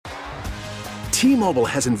T-Mobile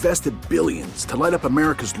has invested billions to light up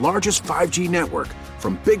America's largest 5G network,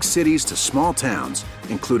 from big cities to small towns,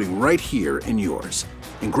 including right here in yours.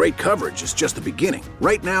 And great coverage is just the beginning.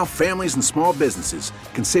 Right now, families and small businesses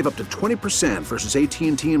can save up to 20% versus AT&T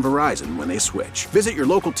and Verizon when they switch. Visit your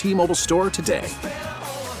local T-Mobile store today.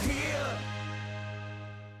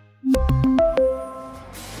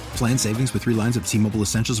 Plan savings with 3 lines of T-Mobile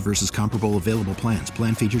Essentials versus comparable available plans.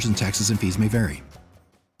 Plan features and taxes and fees may vary.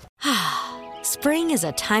 Spring is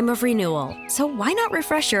a time of renewal, so why not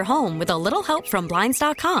refresh your home with a little help from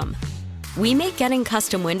Blinds.com? We make getting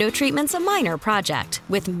custom window treatments a minor project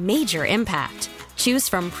with major impact. Choose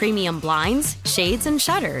from premium blinds, shades, and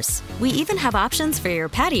shutters. We even have options for your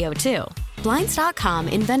patio, too. Blinds.com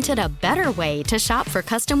invented a better way to shop for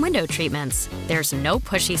custom window treatments. There's no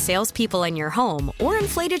pushy salespeople in your home or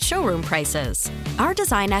inflated showroom prices. Our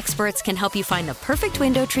design experts can help you find the perfect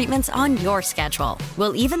window treatments on your schedule.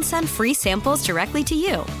 We'll even send free samples directly to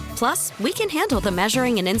you. Plus, we can handle the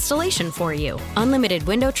measuring and installation for you. Unlimited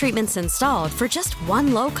window treatments installed for just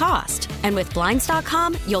one low cost. And with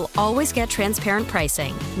Blinds.com, you'll always get transparent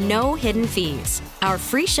pricing. No hidden fees. Our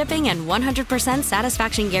free shipping and 100%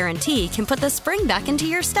 satisfaction guarantee can put the spring back into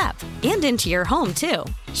your step and into your home, too.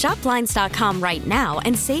 Shop Blinds.com right now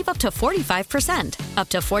and save up to 45%. Up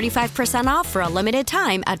to 45% off for a limited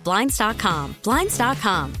time at Blinds.com.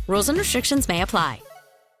 Blinds.com. Rules and restrictions may apply.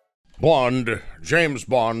 Bond, James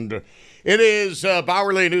Bond. It is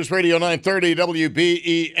Bowerly News Radio 930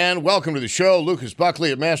 WBEN. Welcome to the show. Lucas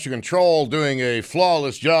Buckley at Master Control doing a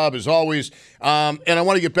flawless job as always. And I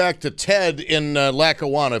want to get back to Ted in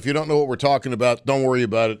Lackawanna. If you don't know what we're talking about, don't worry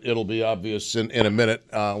about it. It'll be obvious in a minute,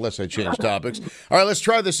 unless I change topics. All right, let's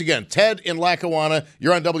try this again. Ted in Lackawanna,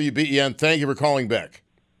 you're on WBEN. Thank you for calling back.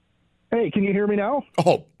 Hey, can you hear me now?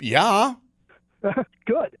 Oh, yeah.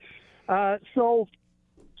 Good. I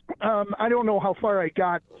don't know how far I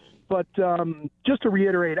got, but just to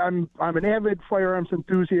reiterate, I'm an avid firearms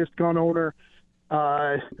enthusiast, gun owner,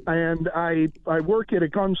 and I work at a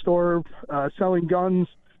gun store selling guns,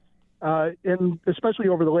 and especially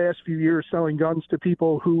over the last few years, selling guns to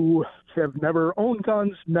people who have never owned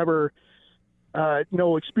guns, never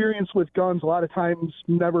no experience with guns, a lot of times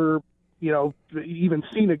never even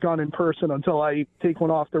seen a gun in person until I take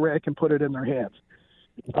one off the rack and put it in their hands.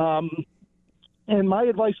 And my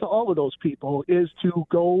advice to all of those people is to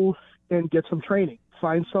go and get some training.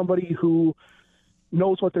 Find somebody who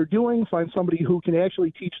knows what they're doing. Find somebody who can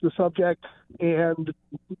actually teach the subject and,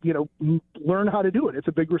 learn how to do it. It's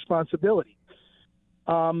a big responsibility.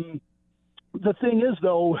 The thing is,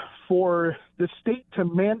 though, for the state to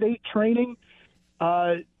mandate training,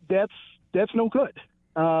 that's no good.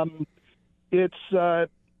 It's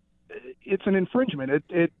an infringement.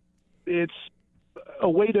 It's a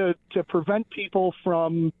way to prevent people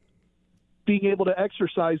from being able to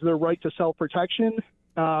exercise their right to self-protection.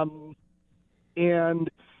 And,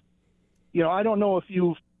 I don't know if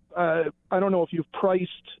you've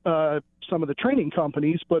priced some of the training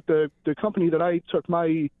companies, but the company that I took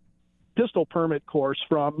my pistol permit course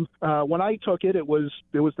from, when I took it, it was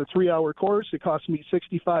the 3-hour course. It cost me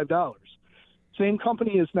 $65. Same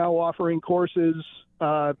company is now offering courses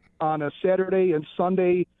on a Saturday and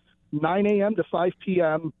Sunday, 9 a.m. to 5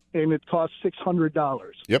 p.m., and it costs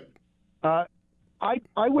 $600. Yep. I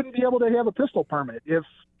wouldn't be able to have a pistol permit. If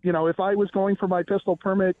I was going for my pistol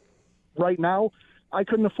permit right now, I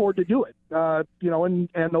couldn't afford to do it.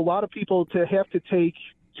 And a lot of people to have to take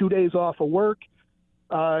 2 days off of work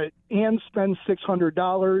and spend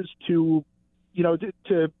 $600 to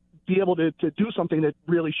be able to do something that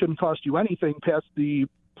really shouldn't cost you anything past the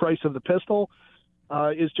price of the pistol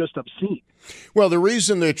is just obscene. Well, the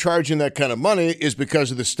reason they're charging that kind of money is because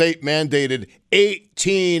of the state-mandated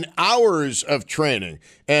 18 hours of training.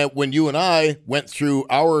 And when you and I went through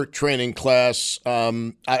our training class,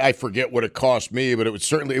 I forget what it cost me, but it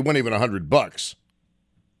wasn't even $100.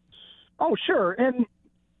 Oh, sure. And,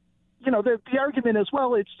 the argument as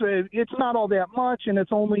well, it's not all that much, and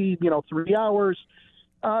it's only, 3 hours.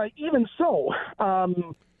 Even so,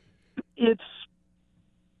 it's,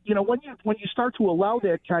 when you start to allow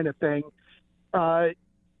that kind of thing,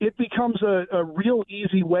 it becomes a real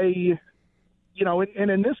easy way,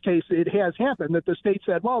 and in this case, it has happened that the state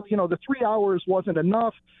said, well, the 3 hours wasn't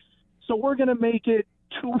enough, so we're going to make it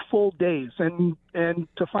 2 full days. And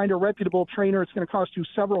to find a reputable trainer, it's going to cost you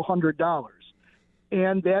several $100s.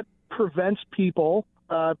 And that prevents people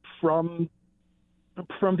from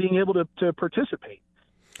being able to participate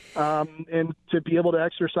and to be able to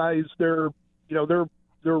exercise their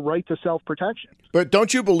their right to self-protection. But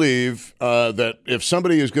don't you believe that if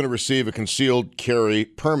somebody is going to receive a concealed carry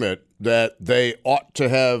permit, that they ought to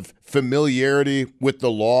have familiarity with the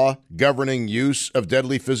law governing use of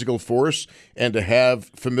deadly physical force, and to have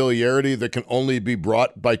familiarity that can only be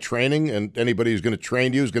brought by training, and anybody who's going to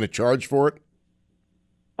train you is going to charge for it?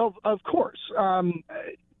 Of course.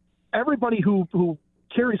 Everybody who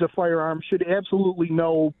carries a firearm should absolutely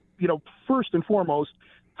know, first and foremost,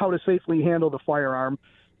 how to safely handle the firearm.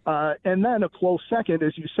 And then a close second,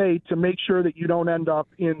 as you say, to make sure that you don't end up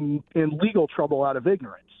in legal trouble out of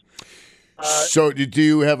ignorance. So do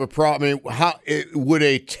you have a problem? Would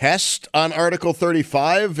a test on Article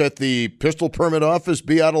 35 at the pistol permit office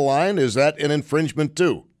be out of line? Is that an infringement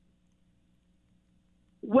too?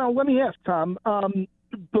 Well, let me ask, Tom,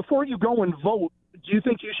 before you go and vote, do you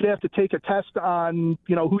think you should have to take a test on,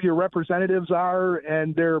 who your representatives are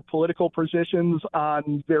and their political positions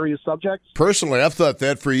on various subjects? Personally, I've thought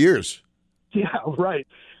that for years. Yeah, right.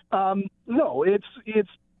 No,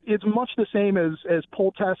 it's much the same as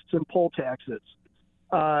poll tests and poll taxes.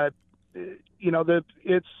 It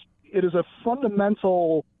is a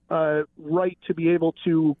fundamental right to be able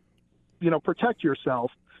to, protect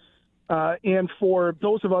yourself. And for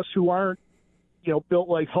those of us who aren't, built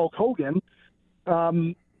like Hulk Hogan,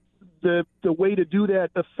 the way to do that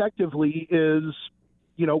effectively is,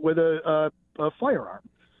 with a firearm.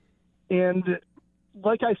 And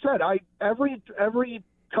like I said, every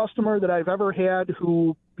customer that I've ever had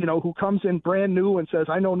who comes in brand new and says,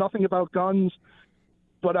 I know nothing about guns,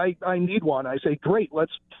 but I need one. I say, great,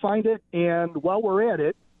 let's find it. And while we're at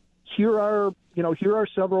it, here are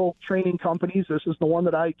several training companies. This is the one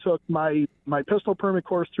that I took my pistol permit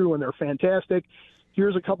course through, and they're fantastic.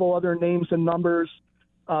 Here's a couple other names and numbers.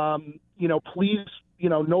 Please,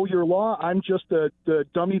 know your law. I'm just the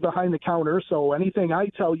dummy behind the counter. So anything I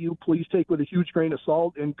tell you, please take with a huge grain of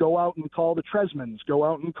salt, and go out and call the Tresmans. Go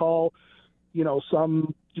out and call,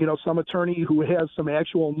 some attorney who has some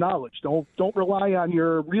actual knowledge. Don't rely on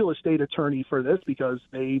your real estate attorney for this, because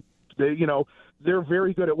they're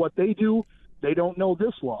very good at what they do. They don't know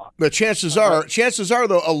this law. But chances are,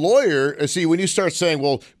 though, a lawyer. See, when you start saying,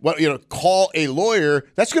 call a lawyer,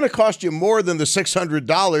 that's going to cost you more than the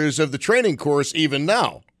 $600 of the training course, even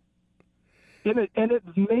now. And it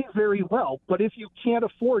may very well, but if you can't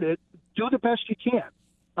afford it, do the best you can.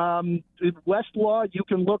 In Westlaw, you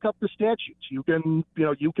can look up the statutes. You can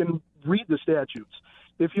read the statutes.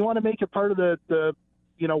 If you want to make it part of the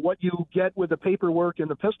what you get with the paperwork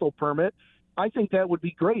and the pistol permit, I think that would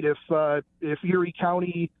be great if Erie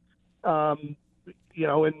County, and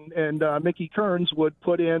Mickey Kearns would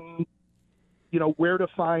put in, where to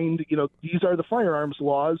find, these are the firearms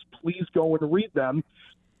laws. Please go and read them,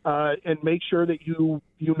 and make sure that you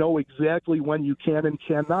know exactly when you can and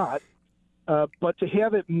cannot. But to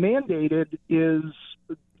have it mandated is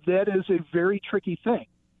a very tricky thing.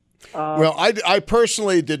 Well, I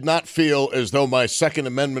personally did not feel as though my Second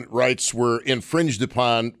Amendment rights were infringed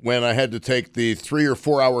upon when I had to take the 3 or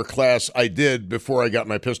 4 hour class I did before I got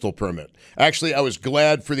my pistol permit. Actually, I was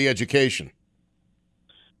glad for the education.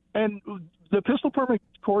 And the pistol permit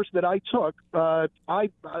course that I took,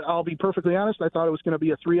 I'll be perfectly honest, I thought it was going to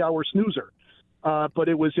be a 3 hour snoozer. But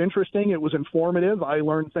it was interesting. It was informative. I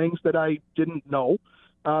learned things that I didn't know.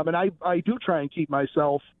 And I do try and keep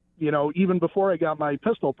myself, even before I got my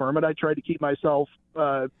pistol permit, I tried to keep myself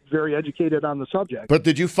very educated on the subject. But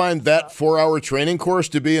did you find that 4 hour training course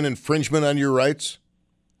to be an infringement on your rights?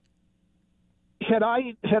 Had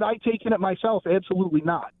I taken it myself, absolutely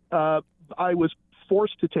not. I was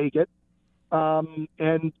forced to take it.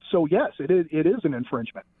 And so, yes, it is an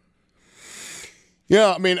infringement.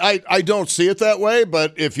 Yeah, I mean, I don't see it that way,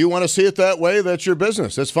 but if you want to see it that way, that's your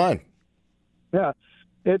business. That's fine. Yeah,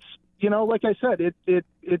 it's, like I said,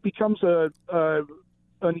 it becomes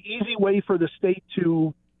an easy way for the state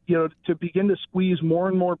to begin to squeeze more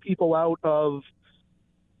and more people out of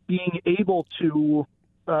being able to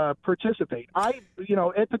participate. At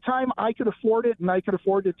the time I could afford it, and I could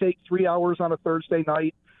afford to take 3 hours on a Thursday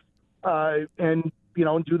night and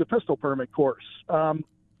do the pistol permit course.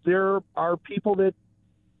 There are people that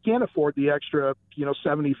can't afford the extra,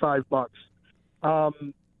 $75.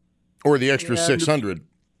 Or the extra $600.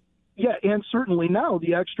 Yeah, and certainly now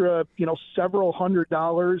the extra, several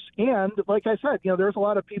 $100s. And like I said, there's a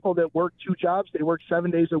lot of people that work 2 jobs. They work 7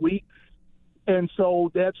 days a week. And so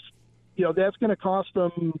that's going to cost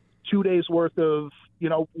them 2 days worth of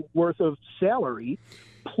salary,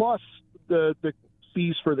 plus the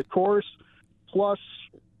fees for the course, plus,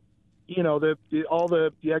 all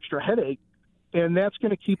the extra headache. And that's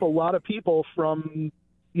going to keep a lot of people from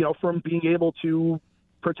being able to,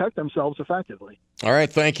 protect themselves effectively. All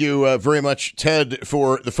right. Thank you very much, Ted,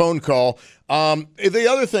 for the phone call. The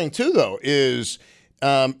other thing, too, though, is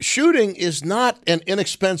shooting is not an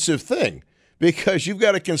inexpensive thing because you've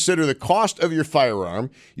got to consider the cost of your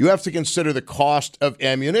firearm. You have to consider the cost of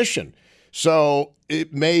ammunition. So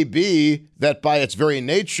it may be that by its very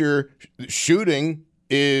nature, shooting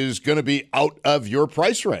is going to be out of your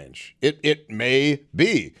price range. It may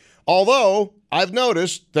be. Although I've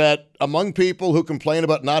noticed that among people who complain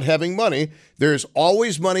about not having money, there's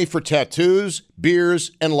always money for tattoos,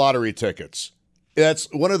 beers, and lottery tickets. That's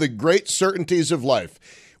one of the great certainties of life.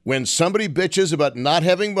 When somebody bitches about not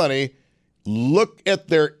having money, look at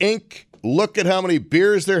their ink, look at how many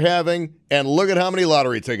beers they're having, and look at how many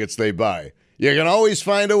lottery tickets they buy. You can always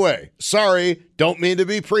find a way. Sorry, don't mean to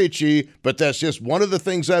be preachy, but that's just one of the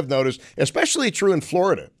things I've noticed, especially true in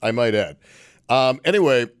Florida, I might add.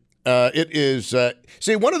 Anyway, it is,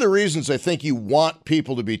 see, one of the reasons I think you want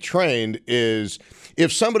people to be trained is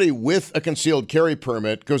if somebody with a concealed carry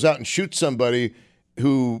permit goes out and shoots somebody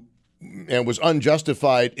who and was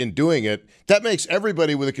unjustified in doing it, that makes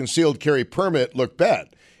everybody with a concealed carry permit look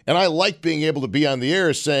bad. And I like being able to be on the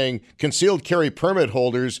air saying concealed carry permit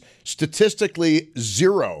holders, statistically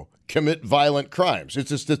zero, commit violent crimes. It's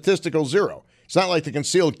a statistical zero. It's not like the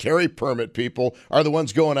concealed carry permit people are the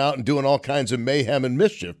ones going out and doing all kinds of mayhem and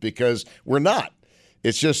mischief, because we're not.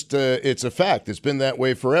 It's just, it's a fact. It's been that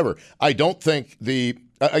way forever. I don't think the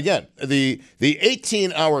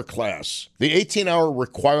 18-hour class, the 18-hour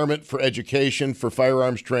requirement for education for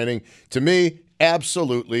firearms training, to me,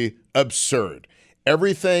 absolutely absurd.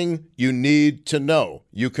 Everything you need to know,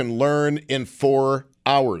 you can learn in 4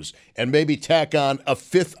 hours, and maybe tack on a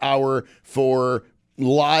 5th hour for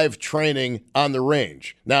live training on the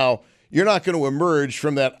range. Now, you're not going to emerge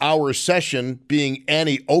from that hour session being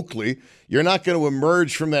Annie Oakley. You're not going to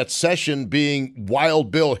emerge from that session being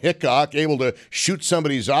Wild Bill Hickok, able to shoot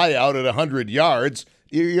somebody's eye out at 100 yards.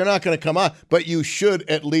 You're not going to come out, but you should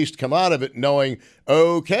at least come out of it knowing,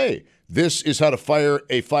 okay, this is how to fire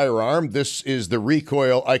a firearm. This is the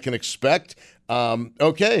recoil I can expect.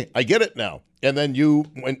 Okay, I get it now. And then you,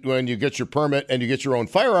 when you get your permit and you get your own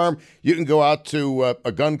firearm, you can go out to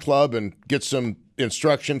a gun club and get some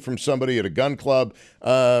instruction from somebody at a gun club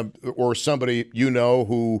or somebody you know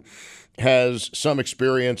who has some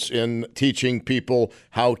experience in teaching people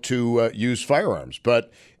how to use firearms.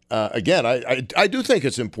 But again, I do think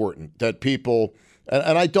it's important that people,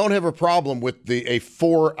 and I don't have a problem with a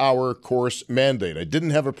 4-hour course mandate. I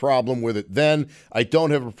didn't have a problem with it then. I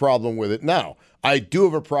don't have a problem with it now. I do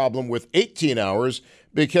have a problem with 18 hours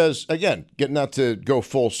because, again, getting not to go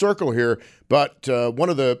full circle here, but one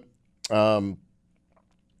of the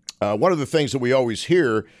things that we always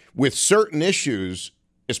hear with certain issues,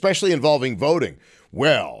 especially involving voting,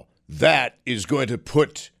 well, that is going to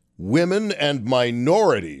put women and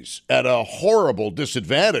minorities at a horrible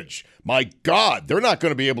disadvantage. My God, they're not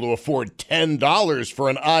going to be able to afford $10 for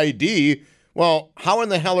an ID. Well, how in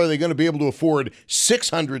the hell are they going to be able to afford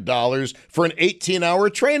 $600 for an 18-hour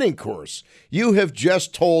training course? You have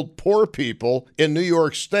just told poor people in New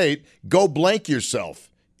York State, go blank yourself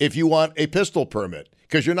if you want a pistol permit,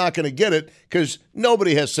 because you're not going to get it because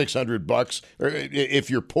nobody has $600. Or if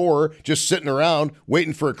you're poor, just sitting around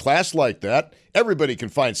waiting for a class like that, everybody can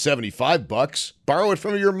find $75. Borrow it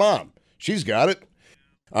from your mom. She's got it.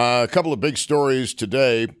 A couple of big stories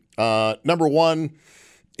today. Number one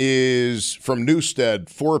is from Newstead.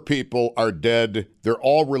 4 people are dead. They're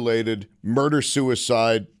all related.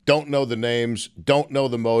 Murder-suicide. Don't know the names. Don't know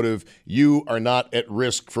the motive. You are not at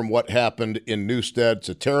risk from what happened in Newstead. It's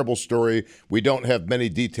a terrible story. We don't have many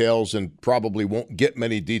details and probably won't get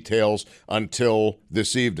many details until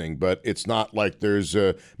this evening. But it's not like there's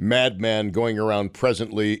a madman going around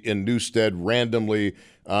presently in Newstead randomly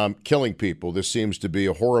killing people. This seems to be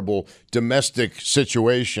a horrible domestic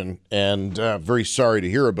situation, and very sorry to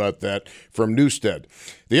hear about that from Newstead.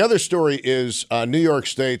 The other story is New York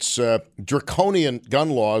State's draconian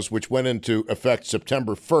gun laws, which went into effect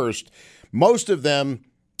September 1st. Most of them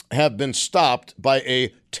have been stopped by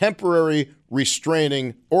a temporary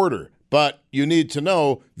restraining order, but you need to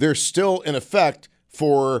know they're still in effect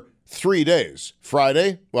for 3 days.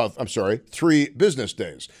 3 business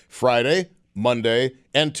days. Friday, Monday,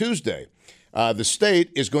 and Tuesday. The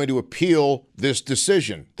state is going to appeal this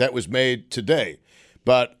decision that was made today.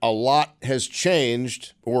 But a lot has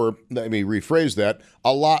changed, or let me rephrase that,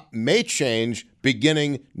 a lot may change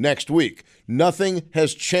beginning next week. Nothing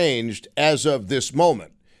has changed as of this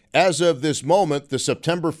moment. As of this moment, the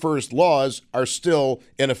September 1st laws are still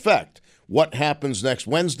in effect. What happens next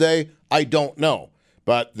Wednesday, I don't know.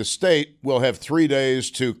 But the state will have 3 days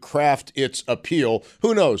to craft its appeal.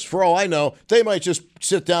 Who knows? For all I know, they might just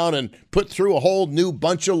sit down and put through a whole new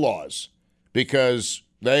bunch of laws because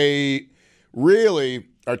they really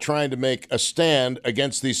are trying to make a stand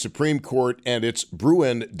against the Supreme Court and its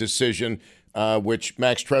Bruen decision, which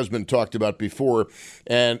Max Tresman talked about before.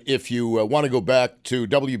 And if you want to go back to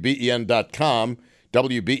WBEN.com,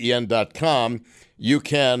 you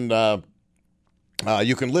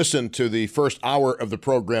can listen to the first hour of the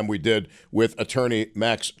program we did with attorney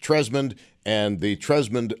Max Tresmond and the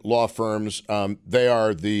Tresmond law firms. They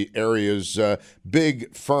are the area's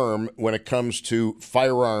big firm when it comes to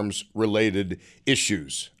firearms-related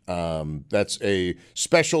issues. That's a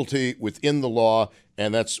specialty within the law,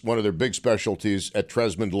 and that's one of their big specialties at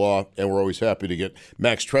Tresmond Law, and we're always happy to get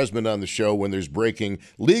Max Tresmond on the show when there's breaking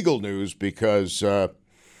legal news because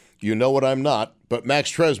you know what I'm not, but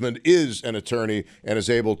Max Tresmond is an attorney and is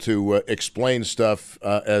able to explain stuff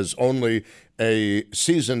as only a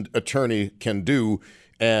seasoned attorney can do.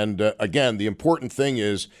 And again, the important thing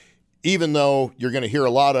is, even though you're going to hear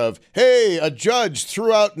a lot of, hey, a judge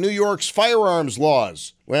threw out New York's firearms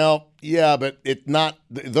laws. Well, yeah, but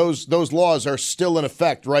those laws are still in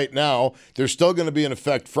effect right now. They're still going to be in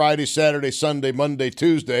effect Friday, Saturday, Sunday, Monday,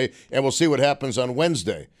 Tuesday, and we'll see what happens on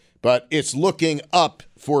Wednesday. But it's looking up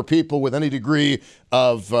for people with any degree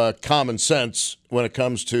of common sense when it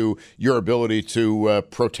comes to your ability to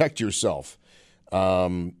protect yourself.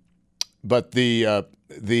 But the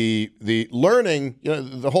learning,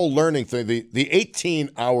 the whole learning thing, the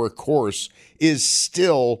 18-hour course is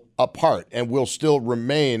still a part and will still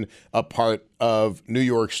remain a part of New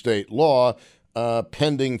York state law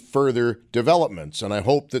pending further developments. And I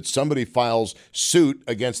hope that somebody files suit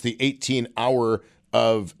against the 18-hour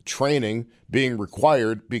of training being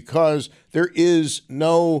required because there is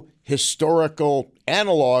no historical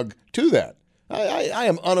analog to that. I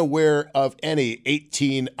am unaware of any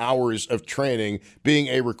 18 hours of training being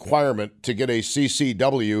a requirement to get a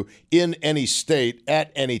CCW in any state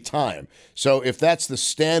at any time. So if that's the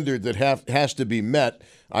standard that has to be met,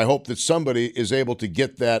 I hope that somebody is able to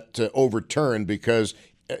get that overturned because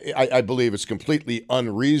I believe it's completely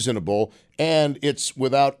unreasonable and it's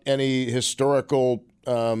without any historical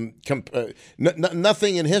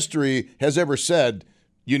nothing in history has ever said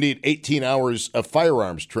you need 18 hours of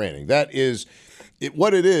firearms training. That is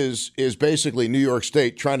what it is basically New York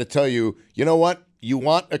State trying to tell you, you know what? You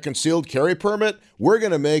want a concealed carry permit? We're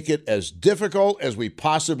going to make it as difficult as we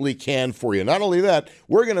possibly can for you. Not only that,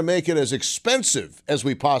 we're going to make it as expensive as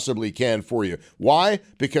we possibly can for you. Why?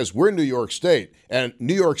 Because we're New York State, and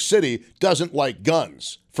New York City doesn't like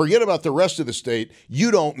guns. Forget about the rest of the state.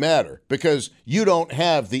 You don't matter because you don't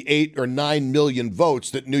have the 8 or 9 million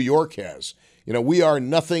votes that New York has. We are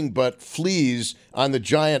nothing but fleas on the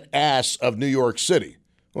giant ass of New York City.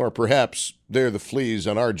 Or perhaps they're the fleas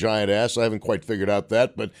on our giant ass. I haven't quite figured out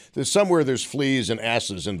that, but there's fleas and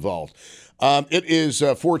asses involved. It is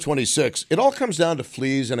 4:26. It all comes down to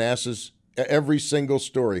fleas and asses, every single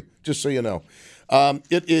story, just so you know.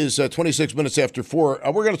 It is 26 minutes after 4.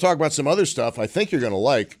 We're going to talk about some other stuff I think you're going to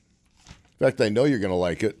like. In fact, I know you're going to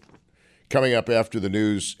like it. Coming up after the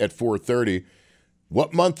news at 4:30.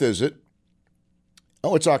 What month is it?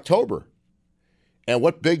 Oh, it's October. And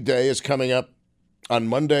what big day is coming up on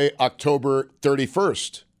Monday, October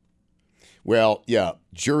 31st? Well, yeah,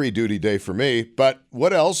 jury duty day for me. But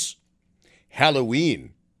what else?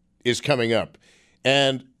 Halloween is coming up.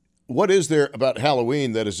 And what is there about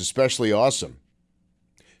Halloween that is especially awesome?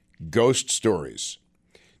 Ghost stories.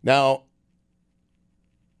 Now,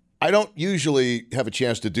 I don't usually have a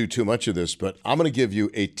chance to do too much of this, but I'm going to give you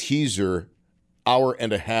a teaser hour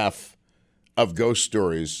and a half of ghost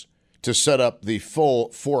stories to set up the full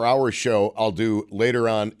 4-hour show I'll do later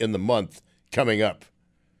on in the month coming up.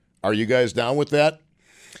 Are you guys down with that?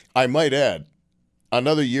 I might add,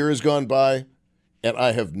 another year has gone by, and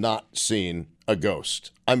I have not seen a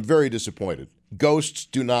ghost. I'm very disappointed. Ghosts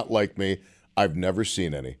do not like me. I've never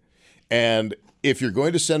seen any. And if you're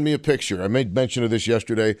going to send me a picture, I made mention of this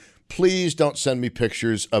yesterday, please don't send me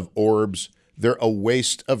pictures of orbs. They're a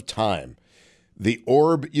waste of time. The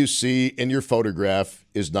orb you see in your photograph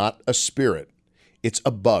is not a spirit. It's a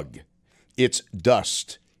bug. It's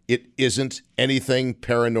dust. It isn't anything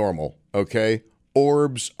paranormal, okay?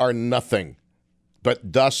 Orbs are nothing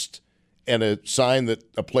but dust and a sign that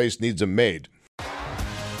a place needs a maid.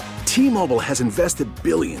 T-Mobile has invested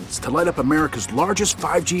billions to light up America's largest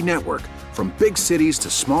 5G network, from big cities to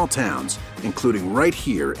small towns, including right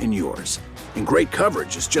here in yours. And great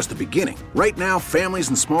coverage is just the beginning. Right now, families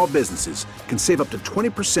and small businesses can save up to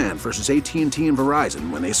 20% versus AT&T and Verizon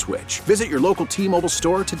when they switch. Visit your local T-Mobile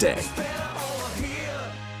store today.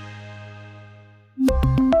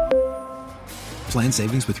 Plan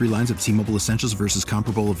savings with 3 lines of T-Mobile Essentials versus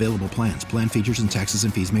comparable available plans. Plan features and taxes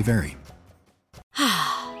and fees may vary.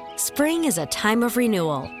 Spring is a time of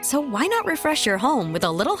renewal, so why not refresh your home with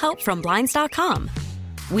a little help from Blinds.com?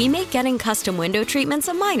 We make getting custom window treatments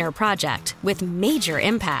a minor project with major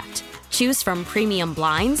impact. Choose from premium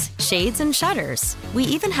blinds, shades, and shutters. We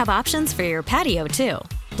even have options for your patio, too.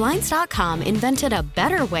 Blinds.com invented a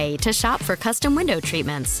better way to shop for custom window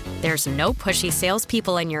treatments. There's no pushy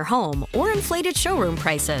salespeople in your home or inflated showroom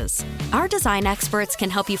prices. Our design experts can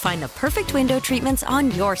help you find the perfect window treatments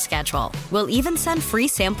on your schedule. We'll even send free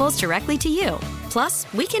samples directly to you.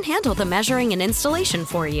 Plus, we can handle the measuring and installation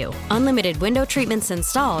for you. Unlimited window treatments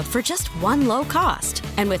installed for just one low cost.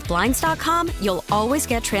 And with Blinds.com, you'll always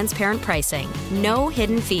get transparent pricing. No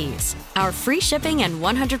hidden fees. Our free shipping and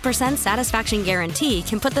 100% satisfaction guarantee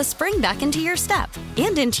can put the spring back into your step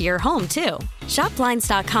and into your home, too. Shop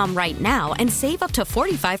Blinds.com right now and save up to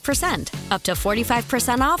 45%. Up to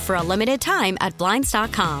 45% off for a limited time at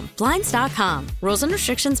Blinds.com. Blinds.com. Rules and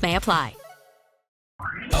restrictions may apply.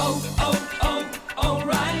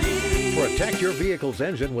 O'Reilly. Protect your vehicle's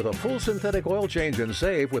engine with a full synthetic oil change and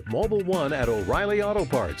save with Mobil 1 at O'Reilly Auto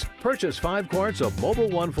Parts. Purchase 5 quarts of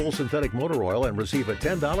Mobil 1 full synthetic motor oil and receive a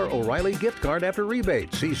 $10 O'Reilly gift card after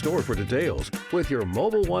rebate. See store for details. With your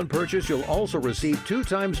Mobil 1 purchase, you'll also receive 2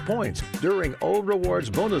 times points during O Rewards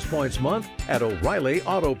Bonus Points Month at O'Reilly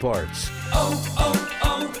Auto Parts.